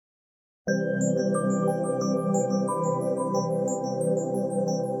Hey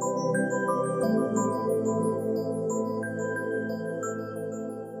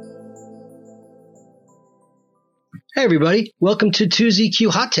everybody, welcome to 2ZQ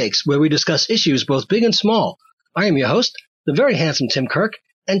Hot Takes, where we discuss issues both big and small. I am your host, the very handsome Tim Kirk,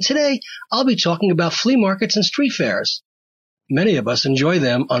 and today I'll be talking about flea markets and street fairs. Many of us enjoy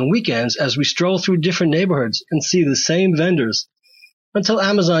them on weekends as we stroll through different neighborhoods and see the same vendors. Until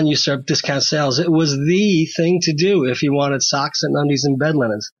Amazon usurped discount sales, it was the thing to do if you wanted socks and undies and bed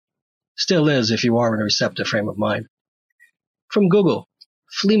linens. Still is if you are in a receptive frame of mind. From Google,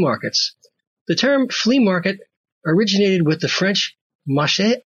 flea markets. The term flea market originated with the French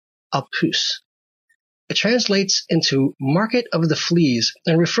marché aux puces. It translates into market of the fleas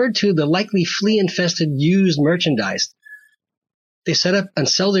and referred to the likely flea-infested used merchandise. They set up and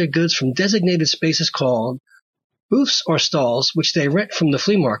sell their goods from designated spaces called booths or stalls, which they rent from the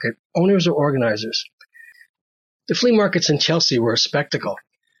flea market owners or organizers. The flea markets in Chelsea were a spectacle.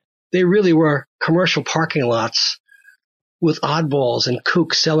 They really were commercial parking lots with oddballs and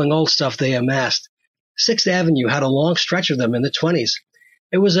kooks selling old stuff they amassed. 6th Avenue had a long stretch of them in the 1920s.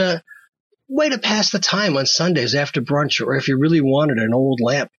 It was a way to pass the time on Sundays after brunch, or if you really wanted an old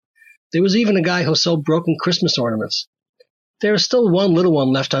lamp. There was even a guy who sold broken Christmas ornaments. There is still one little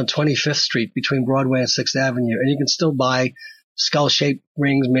one left on 25th Street between Broadway and 6th Avenue, and you can still buy skull-shaped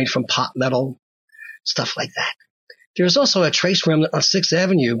rings made from pot metal, stuff like that. There's also a trace remnant on 6th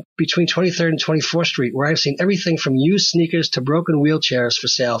Avenue between 23rd and 24th Street, where I've seen everything from used sneakers to broken wheelchairs for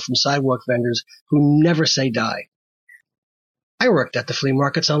sale from sidewalk vendors who never say die. I worked at the flea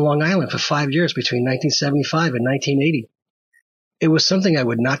markets on Long Island for 5 years between 1975 and 1980. It was something I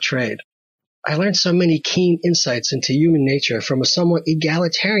would not trade. I learned so many keen insights into human nature from a somewhat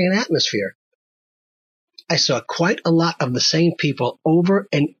egalitarian atmosphere. I saw quite a lot of the same people over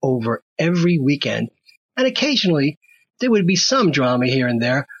and over every weekend, and occasionally there would be some drama here and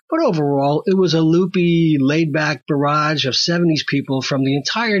there, but overall it was a loopy, laid-back barrage of 70s people from the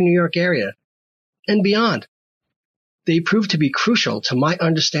entire New York area and beyond. They proved to be crucial to my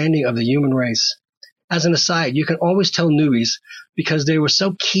understanding of the human race. As an aside, you can always tell newbies because they were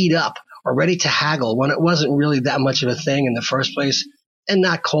so keyed up or ready to haggle when it wasn't really that much of a thing in the first place and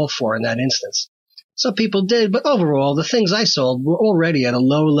not called for in that instance. Some people did, but overall the things I sold were already at a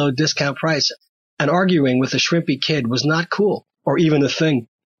low discount price, and arguing with a shrimpy kid was not cool, or even a thing.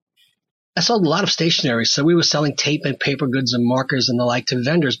 I sold a lot of stationery, so we were selling tape and paper goods and markers and the like to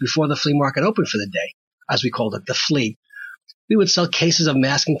vendors before the flea market opened for the day, as we called it, the flea. We would sell cases of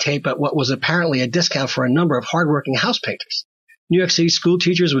masking tape at what was apparently a discount for a number of hardworking house painters. New York City school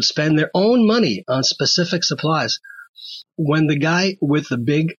teachers would spend their own money on specific supplies. When the guy with the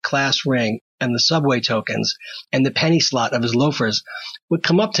big class ring and the subway tokens and the penny slot of his loafers would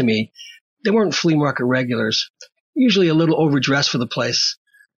come up to me, they weren't flea market regulars, usually a little overdressed for the place.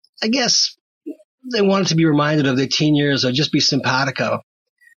 I guess they wanted to be reminded of their teen years or just be simpatico.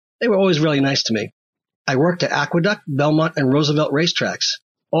 They were always really nice to me. I worked at Aqueduct, Belmont, and Roosevelt racetracks,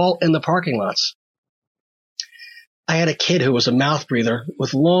 all in the parking lots. I had a kid who was a mouth breather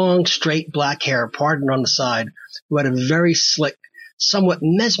with long, straight black hair parted on the side, who had a very slick, somewhat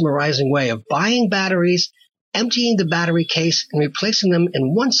mesmerizing way of buying batteries, emptying the battery case, and replacing them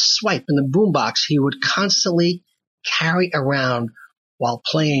in one swipe in the boombox he would constantly carry around while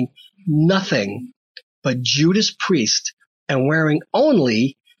playing nothing but Judas Priest and wearing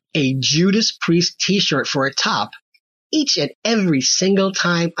only a Judas Priest t-shirt for a top each and every single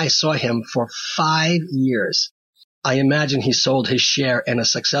time I saw him for 5 years. I imagine he sold his share in a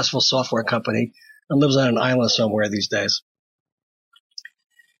successful software company and lives on an island somewhere these days.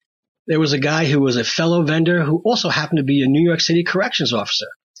 There was a guy who was a fellow vendor who also happened to be a New York City corrections officer.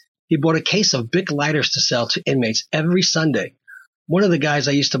 He bought a case of Bic lighters to sell to inmates every Sunday. One of the guys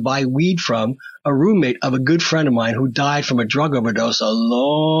I used to buy weed from, a roommate of a good friend of mine who died from a drug overdose a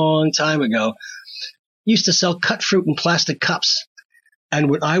long time ago, used to sell cut fruit in plastic cups. And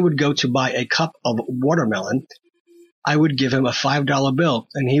when I would go to buy a cup of watermelon, I would give him a $5 bill,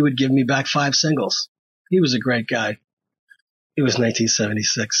 and he would give me back 5 singles. He was a great guy. It was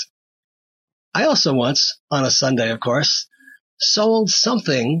 1976. I also once, on a Sunday of course, sold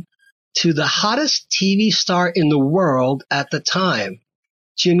something to the hottest TV star in the world at the time,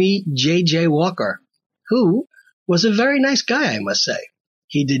 Jimmy J.J. Walker, who was a very nice guy, I must say.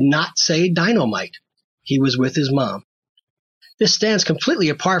 He did not say dynamite. He was with his mom. This stands completely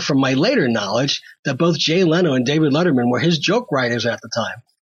apart from my later knowledge that both Jay Leno and David Letterman were his joke writers at the time.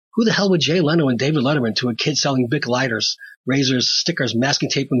 Who the hell would Jay Leno and David Letterman to a kid selling Bic lighters, razors, stickers, masking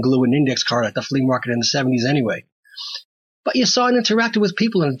tape and glue, and index card at the flea market in the 70s anyway? But you saw and interacted with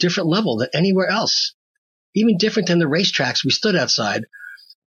people on a different level than anywhere else, even different than the racetracks we stood outside,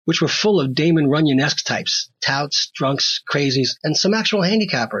 which were full of Damon Runyon-esque types, touts, drunks, crazies, and some actual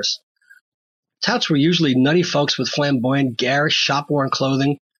handicappers. Touts were usually nutty folks with flamboyant, garish, shop-worn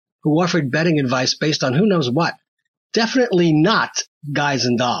clothing who offered betting advice based on who knows what. Definitely not guys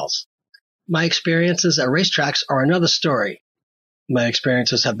and dolls. My experiences at racetracks are another story. My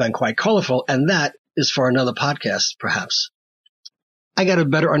experiences have been quite colorful, and that is for another podcast, perhaps. I got a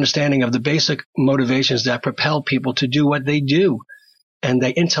better understanding of the basic motivations that propel people to do what they do, and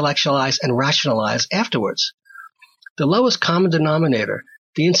they intellectualize and rationalize afterwards. The lowest common denominator,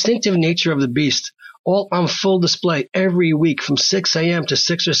 the instinctive nature of the beast, all on full display every week from 6 a.m. to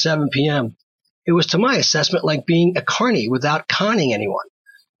 6 or 7 p.m. It was, to my assessment, like being a carny without conning anyone.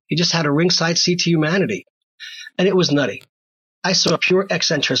 You just had a ringside seat to humanity. And it was nutty. I saw pure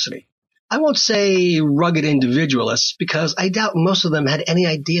eccentricity. I won't say rugged individualists, because I doubt most of them had any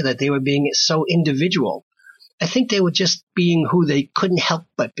idea that they were being so individual. I think they were just being who they couldn't help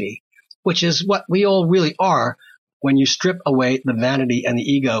but be, which is what we all really are when you strip away the vanity and the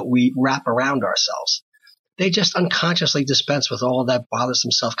ego we wrap around ourselves. They just unconsciously dispense with all that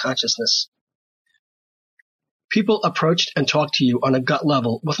bothersome self-consciousness. People approached and talked to you on a gut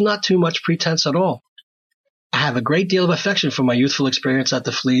level with not too much pretense at all. I have a great deal of affection for my youthful experience at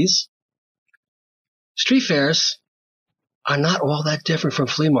the Fleas. Street fairs are not all that different from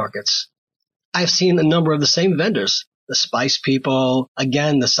flea markets. I've seen a number of the same vendors. The spice people,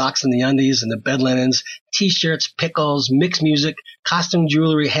 again, the socks and the undies and the bed linens, t-shirts, pickles, mixed music, costume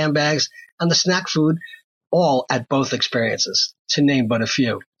jewelry, handbags, and the snack food, all at both experiences, to name but a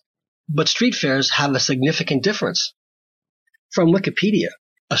few. But street fairs have a significant difference. From Wikipedia,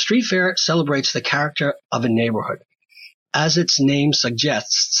 a street fair celebrates the character of a neighborhood. As its name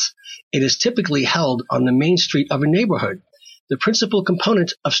suggests, it is typically held on the main street of a neighborhood. The principal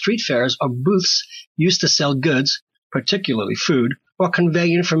component of street fairs are booths used to sell goods, particularly food, or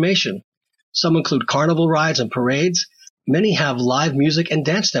convey information. Some include carnival rides and parades. Many have live music and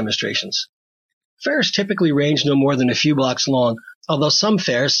dance demonstrations. Fairs typically range no more than a few blocks long, although some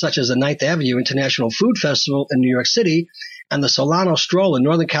fairs, such as the 9th Avenue International Food Festival in New York City and the Solano Stroll in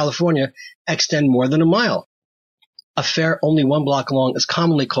Northern California, extend more than a mile. A fair only 1 block long is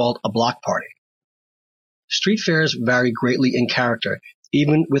commonly called a block party. Street fairs vary greatly in character,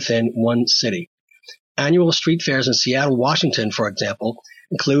 even within one city. Annual street fairs in Seattle, Washington, for example,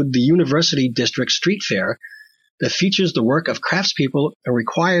 include the University District Street Fair that features the work of craftspeople and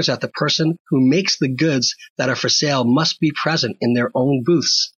requires that the person who makes the goods that are for sale must be present in their own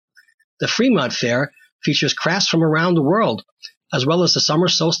booths. The Fremont Fair features crafts from around the world, as well as the Summer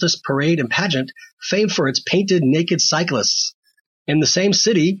Solstice Parade and Pageant, famed for its painted naked cyclists. In the same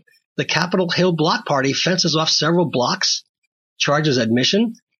city, the Capitol Hill Block Party fences off several blocks, charges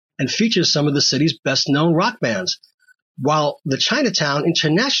admission, and features some of the city's best-known rock bands, while the Chinatown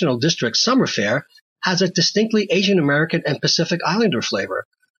International District Summer Fair has a distinctly Asian American and Pacific Islander flavor,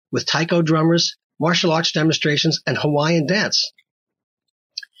 with taiko drummers, martial arts demonstrations, and Hawaiian dance.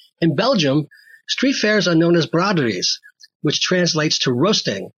 In Belgium, street fairs are known as braderies, which translates to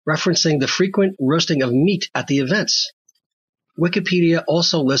roasting, referencing the frequent roasting of meat at the events. Wikipedia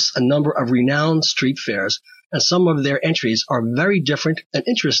also lists a number of renowned street fairs, and some of their entries are very different and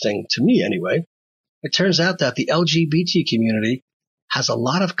interesting, to me anyway. It turns out that the LGBT community has a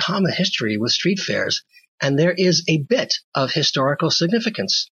lot of common history with street fairs, and there is a bit of historical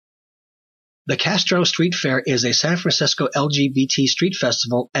significance. The Castro Street Fair is a San Francisco LGBT street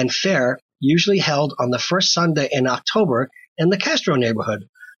festival and fair usually held on the first Sunday in October in the Castro neighborhood,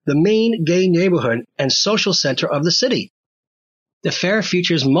 the main gay neighborhood and social center of the city. The fair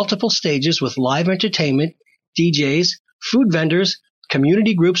features multiple stages with live entertainment, DJs, food vendors,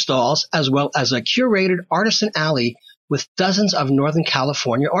 community group stalls, as well as a curated artisan alley with dozens of Northern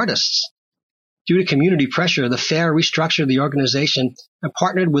California artists. Due to community pressure, the fair restructured the organization and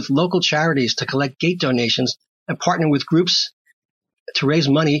partnered with local charities to collect gate donations and partner with groups to raise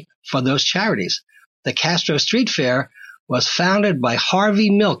money for those charities. The Castro Street Fair was founded by Harvey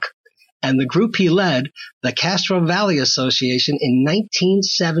Milk and the group he led, the Castro Valley Association, in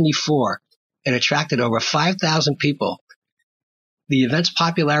 1974. It attracted over 5,000 people. The event's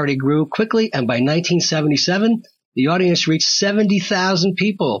popularity grew quickly, and by 1977, the audience reached 70,000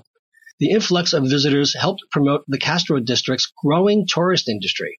 people. The influx of visitors helped promote the Castro District's growing tourist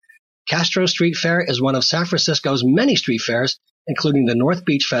industry. Castro Street Fair is one of San Francisco's many street fairs, including the North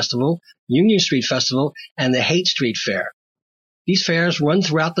Beach Festival, Union Street Festival, and the Haight Street Fair. These fairs run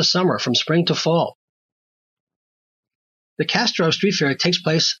throughout the summer, from spring to fall. The Castro Street Fair takes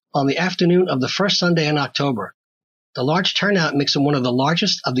place on the afternoon of the first Sunday in October. The large turnout makes it one of the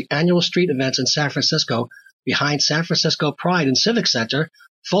largest of the annual street events in San Francisco, behind San Francisco Pride and Civic Center,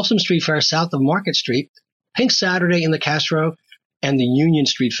 Folsom Street Fair south of Market Street, Pink Saturday in the Castro, and the Union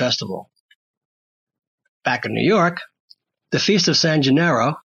Street Festival. Back in New York, the Feast of San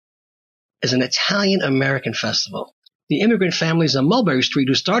Gennaro is an Italian-American festival. The immigrant families on Mulberry Street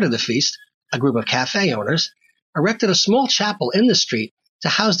who started the feast, a group of cafe owners, erected a small chapel in the street to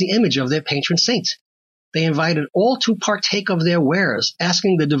house the image of their patron saint. They invited all to partake of their wares,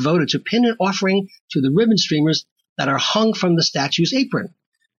 asking the devoted to pin an offering to the ribbon streamers that are hung from the statue's apron.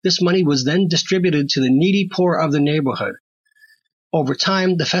 This money was then distributed to the needy poor of the neighborhood. Over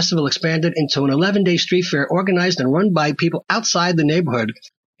time, the festival expanded into an 11-day street fair organized and run by people outside the neighborhood.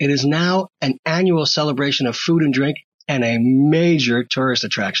 It is now an annual celebration of food and drink and a major tourist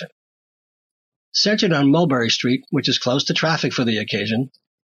attraction. Centered on Mulberry Street, which is close to traffic for the occasion,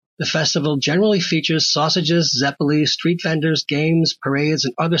 the festival generally features sausages, zeppoli, street vendors, games, parades,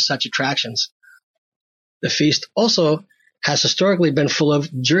 and other such attractions. The feast also has historically been full of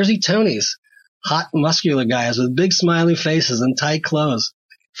Jersey Tonys, hot, muscular guys with big smiling faces and tight clothes.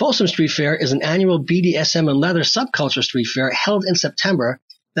 Folsom Street Fair is an annual BDSM and leather subculture street fair held in September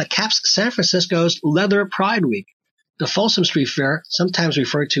that caps San Francisco's Leather Pride Week. The Folsom Street Fair, sometimes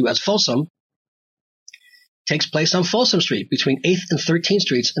referred to as Folsom, takes place on Folsom Street between 8th and 13th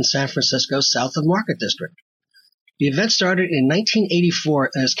Streets in San Francisco's south of Market District. The event started in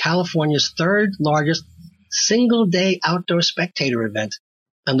 1984 and is California's third largest single-day outdoor spectator event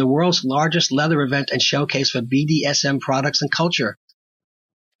and the world's largest leather event and showcase for BDSM products and culture.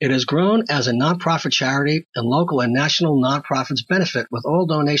 It has grown as a nonprofit charity, and local and national nonprofits benefit, with all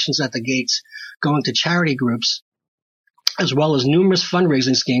donations at the gates going to charity groups, as well as numerous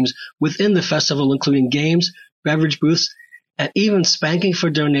fundraising schemes within the festival, including games, beverage booths, and even spanking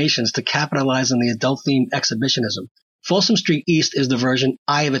for donations to capitalize on the adult-themed exhibitionism. Folsom Street East is the version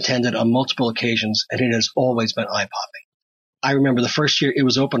I have attended on multiple occasions, and it has always been eye-popping. I remember the first year it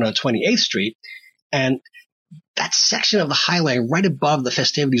was open on 28th Street, and that section of the Highway right above the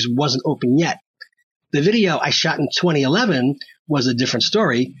festivities wasn't open yet. The video I shot in 2011 was a different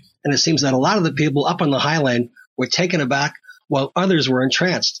story, and it seems that a lot of the people up on the High Line were taken aback while others were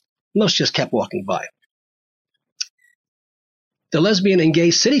entranced. Most just kept walking by. The Lesbian and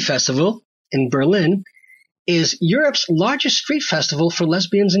Gay City Festival in Berlin is Europe's largest street festival for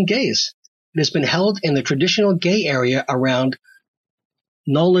lesbians and gays. It has been held in the traditional gay area around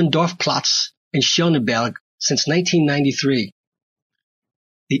Nollendorfplatz in Schöneberg since 1993.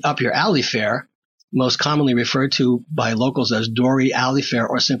 The Up Your Alley Fair, most commonly referred to by locals as Dory Alley Fair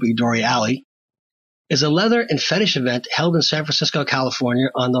or simply Dory Alley, is a leather and fetish event held in San Francisco, California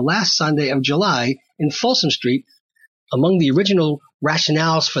on the last Sunday of July in Folsom Street. Among the original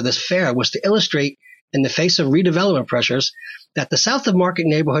rationales for this fair was to illustrate, in the face of redevelopment pressures, that the south of Market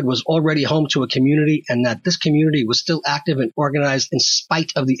neighborhood was already home to a community and that this community was still active and organized in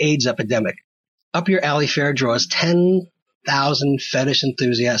spite of the AIDS epidemic. Up Your Alley Fair draws 10,000 fetish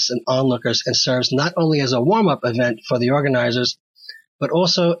enthusiasts and onlookers and serves not only as a warm-up event for the organizers, but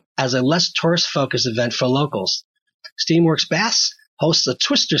also as a less tourist-focused event for locals. Steamworks Bass hosts a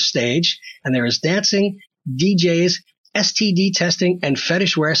Twister stage, and there is dancing, DJs, STD testing, and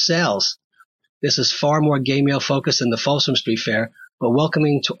fetish wear sales. This is far more gay male focused than the Folsom Street Fair, but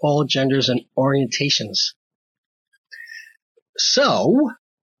welcoming to all genders and orientations. So,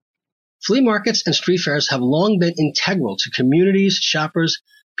 flea markets and street fairs have long been integral to communities, shoppers,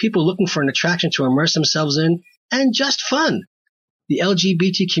 people looking for an attraction to immerse themselves in, and just fun. The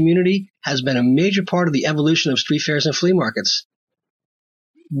LGBT community has been a major part of the evolution of street fairs and flea markets.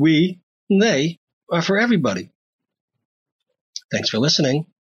 They are for everybody. Thanks for listening.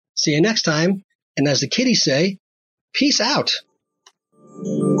 See you next time. And as the kiddies say, peace out.